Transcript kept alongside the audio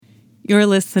You're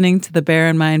listening to the Bear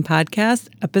in Mind podcast,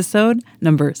 episode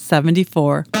number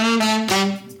 74.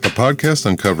 A podcast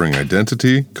uncovering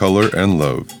identity, color, and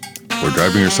love, where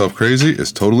driving yourself crazy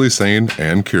is totally sane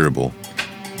and curable.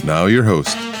 Now your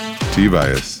host, T.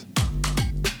 Bias.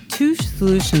 Two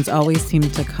solutions always seem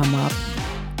to come up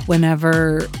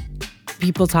whenever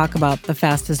people talk about the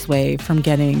fastest way from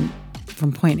getting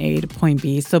from point A to point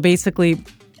B. So basically,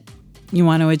 you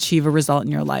want to achieve a result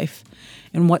in your life.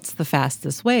 And what's the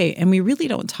fastest way? And we really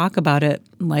don't talk about it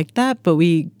like that, but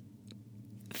we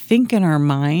think in our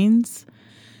minds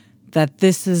that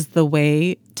this is the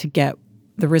way to get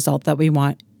the result that we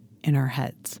want in our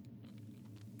heads.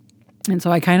 And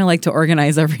so I kind of like to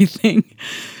organize everything.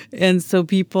 And so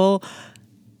people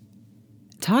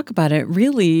talk about it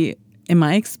really, in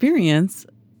my experience,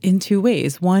 in two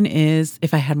ways. One is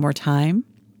if I had more time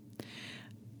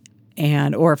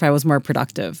or if I was more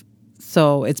productive.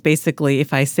 So it's basically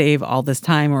if I save all this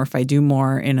time or if I do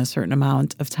more in a certain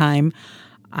amount of time,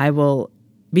 I will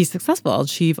be successful. I'll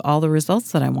achieve all the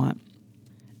results that I want.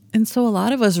 And so a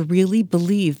lot of us really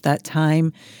believe that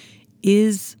time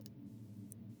is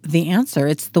the answer.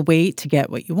 It's the way to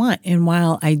get what you want. And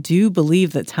while I do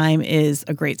believe that time is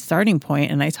a great starting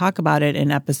point, and I talk about it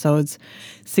in episodes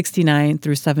 69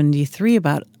 through 73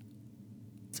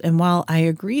 and while I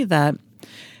agree that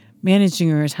managing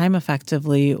your time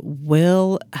effectively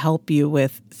will help you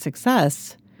with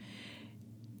success,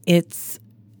 it's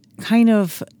kind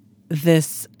of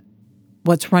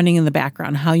what's running in the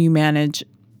background, how you manage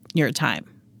your time,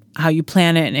 how you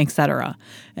plan it, and et cetera.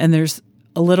 And there's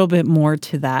a little bit more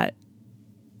to that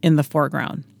in the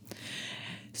foreground.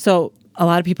 So a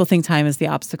lot of people think time is the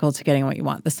obstacle to getting what you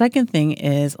want. The second thing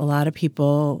is a lot of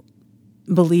people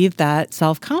believe that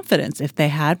self-confidence, if they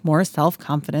had more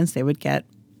self-confidence, they would get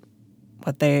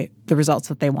the results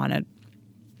that they wanted.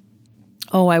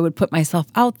 Oh, I would put myself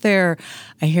out there.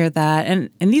 I hear that. And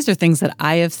these are things that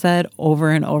I have said over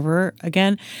and over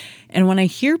again. And when I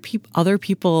hear other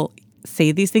people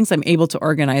say these things, I'm able to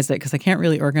organize it because I can't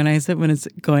really organize it when it's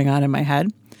going on in my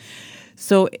head.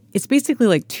 So it's basically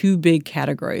like two big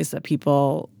categories that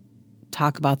people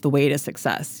talk about the way to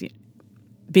success: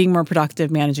 being more productive,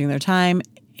 managing their time,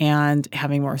 and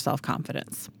having more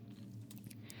self-confidence.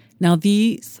 Now,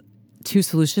 these two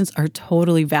solutions are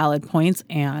totally valid points,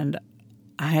 and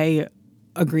I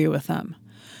agree with them.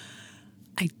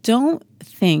 I don't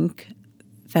think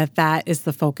that is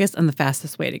the focus and the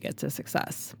fastest way to get to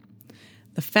success.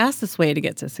 The fastest way to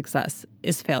get to success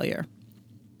is failure.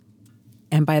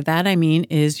 And by that I mean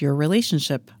is your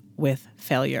relationship with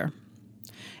failure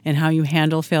and how you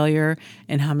handle failure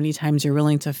and how many times you're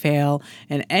willing to fail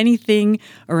and anything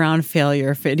around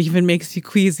failure. If it even makes you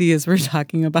queasy as we're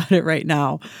talking about it right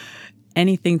now,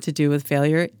 anything to do with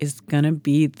failure is going to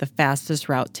be the fastest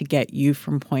route to get you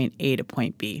from point A to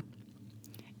point B.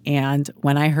 And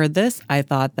when I heard this, I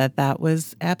thought that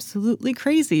was absolutely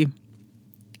crazy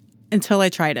until I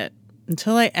tried it,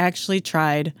 until I actually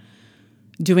tried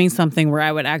doing something where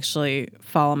I would actually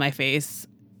fall on my face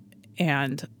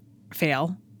and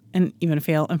fail, and even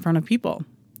fail in front of people.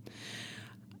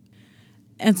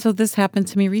 And so this happened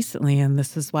to me recently, and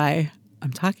this is why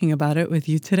I'm talking about it with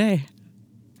you today.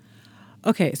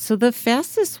 Okay, so the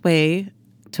fastest way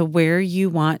to where you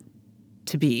want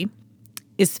to be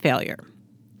is failure.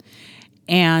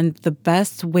 And the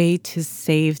best way to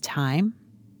save time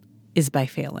is by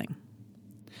failing.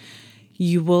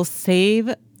 You will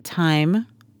save time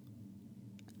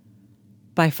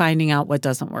by finding out what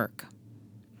doesn't work.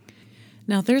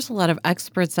 Now, there's a lot of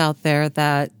experts out there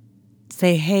that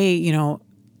say, hey,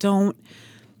 don't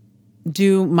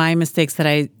do my mistakes that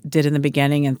I did in the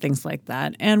beginning and things like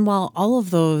that. And while all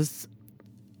of those,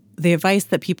 the advice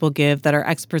that people give that are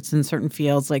experts in certain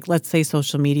fields, like let's say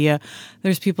social media,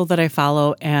 there's people that I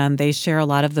follow and they share a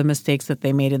lot of the mistakes that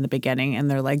they made in the beginning. And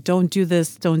they're like, don't do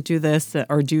this,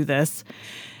 or do this.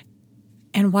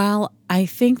 And while I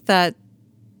think that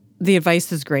the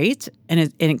advice is great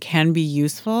and it can be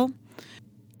useful,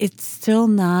 it's still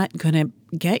not going to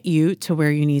get you to where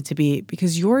you need to be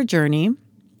because your journey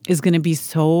is going to be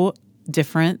so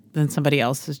different than somebody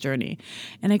else's journey.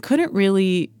 And I couldn't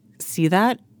really see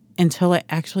that until I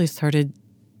actually started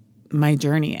my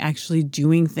journey, actually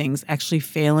doing things, actually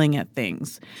failing at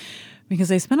things.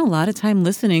 Because I spent a lot of time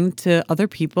listening to other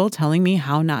people telling me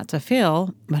how not to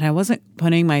fail, but I wasn't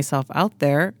putting myself out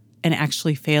there and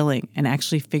actually failing and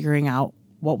actually figuring out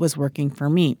what was working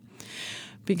for me.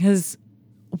 Because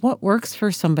what works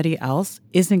for somebody else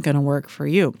isn't going to work for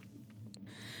you.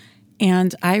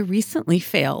 And I recently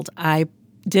failed. I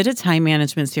did a time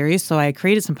management series, so I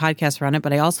created some podcasts around it,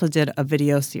 but I also did a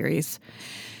video series.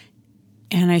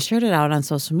 And I shared it out on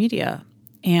social media.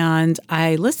 And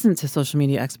I listened to social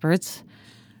media experts.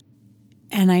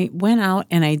 And I went out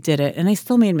and I did it. And I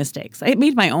still made mistakes. I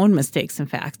made my own mistakes, in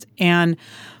fact. And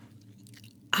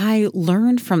I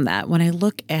learned from that. When I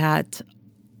look at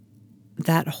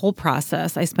that whole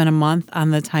process, I spent a month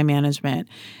on the time management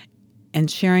and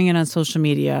sharing it on social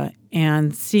media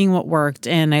and seeing what worked.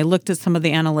 And I looked at some of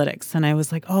the analytics and I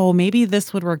was like, oh, maybe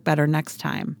this would work better next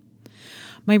time.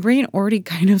 My brain already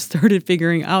kind of started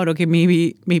figuring out, okay,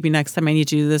 maybe next time I need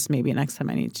to do this, maybe next time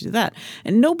I need to do that.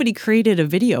 And nobody created a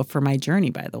video for my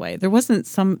journey, by the way. There wasn't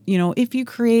some, if you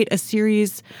create a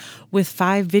series with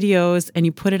 5 videos and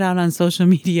you put it out on social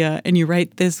media and you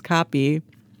write this copy,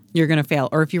 you're going to fail.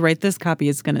 Or if you write this copy,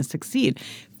 it's going to succeed.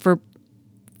 For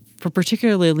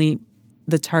particularly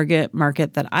the target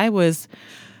market that I was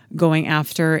going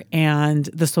after and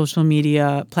the social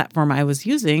media platform I was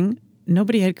using,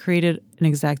 nobody had created an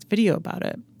exact video about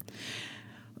it.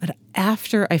 But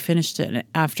after I finished it, and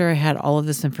after I had all of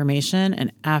this information,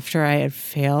 and after I had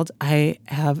failed, I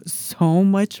have so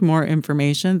much more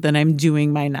information than I'm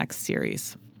doing my next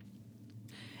series.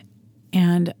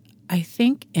 And I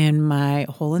think in my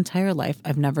whole entire life,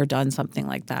 I've never done something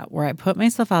like that, where I put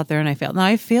myself out there and I failed. Now,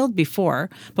 I failed before,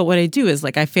 but what I do is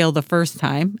I fail the first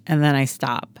time and then I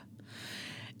stop.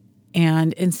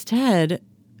 And instead,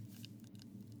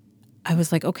 I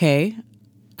was like, okay,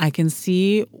 I can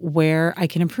see where I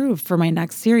can improve for my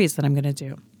next series that I'm going to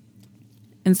do.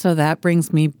 And so that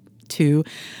brings me to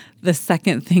the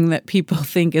second thing that people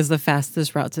think is the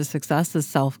fastest route to success is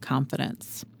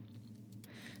self-confidence.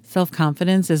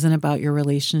 Self-confidence isn't about your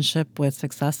relationship with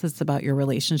success. It's about your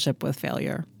relationship with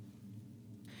failure.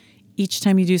 Each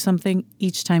time you do something,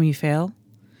 each time you fail,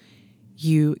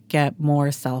 you get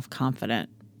more self-confident.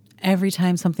 Every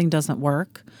time something doesn't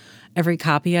work, every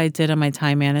copy I did on my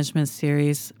time management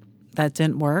series that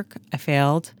didn't work, I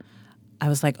failed. I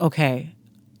was like, okay,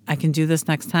 I can do this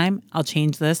next time. I'll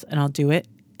change this and I'll do it.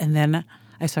 And then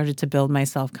I started to build my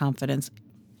self-confidence.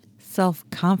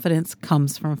 Self-confidence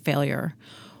comes from failure.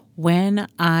 When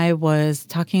I was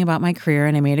talking about my career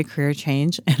and I made a career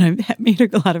change, and I've made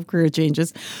a lot of career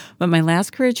changes, but my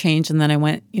last career change, and then I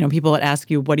went, people would ask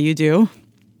you, what do you do?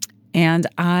 And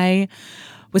I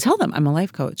would tell them I'm a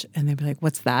life coach. And they'd be like,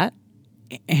 what's that?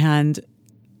 And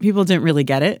people didn't really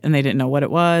get it and they didn't know what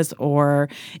it was. Or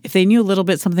if they knew a little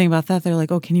bit something about that, they're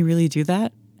like, oh, can you really do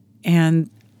that? And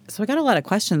so I got a lot of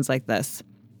questions like this.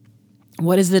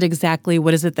 What is it exactly?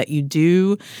 What is it that you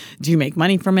do? Do you make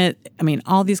money from it? I mean,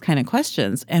 all these kind of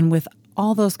questions. And with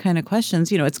all those kind of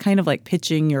questions, it's kind of like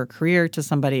pitching your career to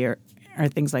somebody or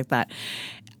things like that.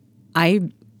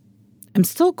 I'm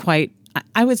still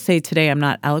I would say today I'm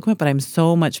not eloquent, but I'm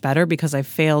so much better because I've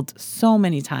failed so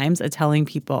many times at telling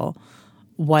people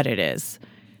what it is.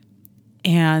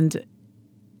 And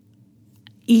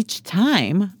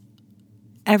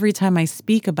every time I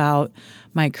speak about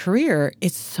my career,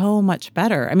 it's so much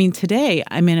better. I mean, today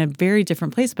I'm in a very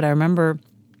different place, but I remember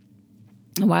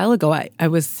a while ago I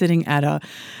was sitting at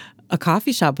a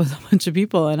coffee shop with a bunch of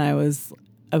people and I was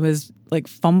like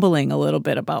fumbling a little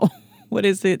bit about what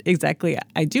is it exactly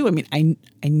I do. I mean,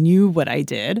 I knew what I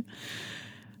did,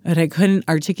 but I couldn't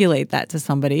articulate that to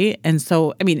somebody. And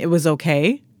so, I mean, it was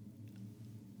okay.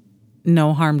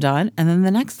 No harm done. And then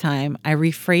the next time I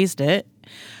rephrased it,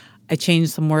 I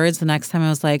changed some words. The next time I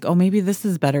was like, oh, maybe this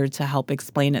is better to help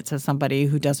explain it to somebody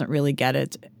who doesn't really get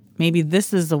it. Maybe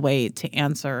this is a way to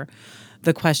answer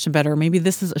the question better. Maybe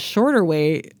this is a shorter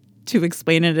way to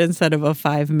explain it instead of a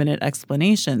 5-minute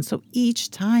explanation. So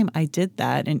each time I did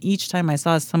that, and each time I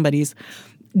saw somebody's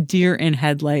deer in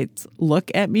headlights look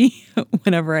at me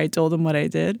whenever I told them what I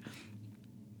did,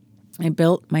 I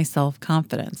built my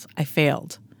self-confidence. I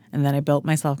failed. And then I built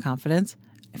my self-confidence.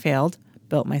 I failed,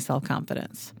 built my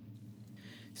self-confidence.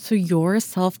 So your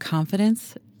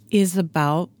self-confidence is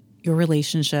about your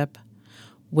relationship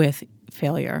with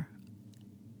failure,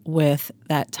 with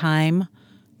that time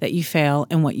that you fail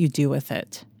and what you do with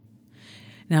it.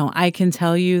 Now, I can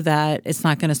tell you that it's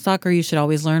not going to suck or you should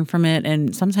always learn from it.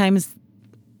 And sometimes,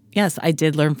 yes, I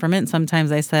did learn from it. And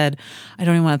sometimes I said, I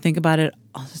don't even want to think about it.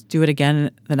 I'll just do it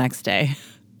again the next day.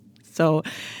 So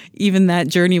even that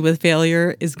journey with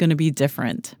failure is going to be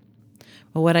different.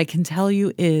 But what I can tell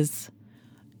you is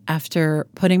after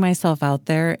putting myself out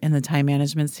there in the time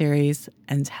management series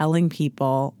and telling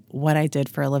people what I did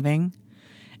for a living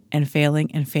and failing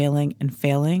and failing and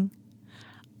failing,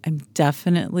 I'm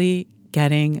definitely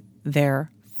getting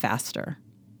there faster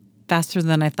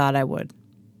than I thought I would.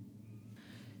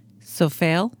 So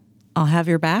fail, I'll have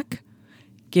your back.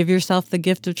 Give yourself the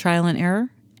gift of trial and error,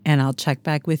 and I'll check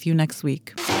back with you next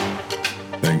week.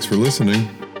 Thanks for listening.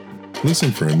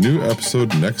 Listen for a new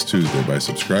episode next Tuesday by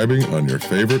subscribing on your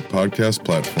favorite podcast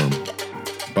platform.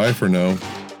 Bye for now.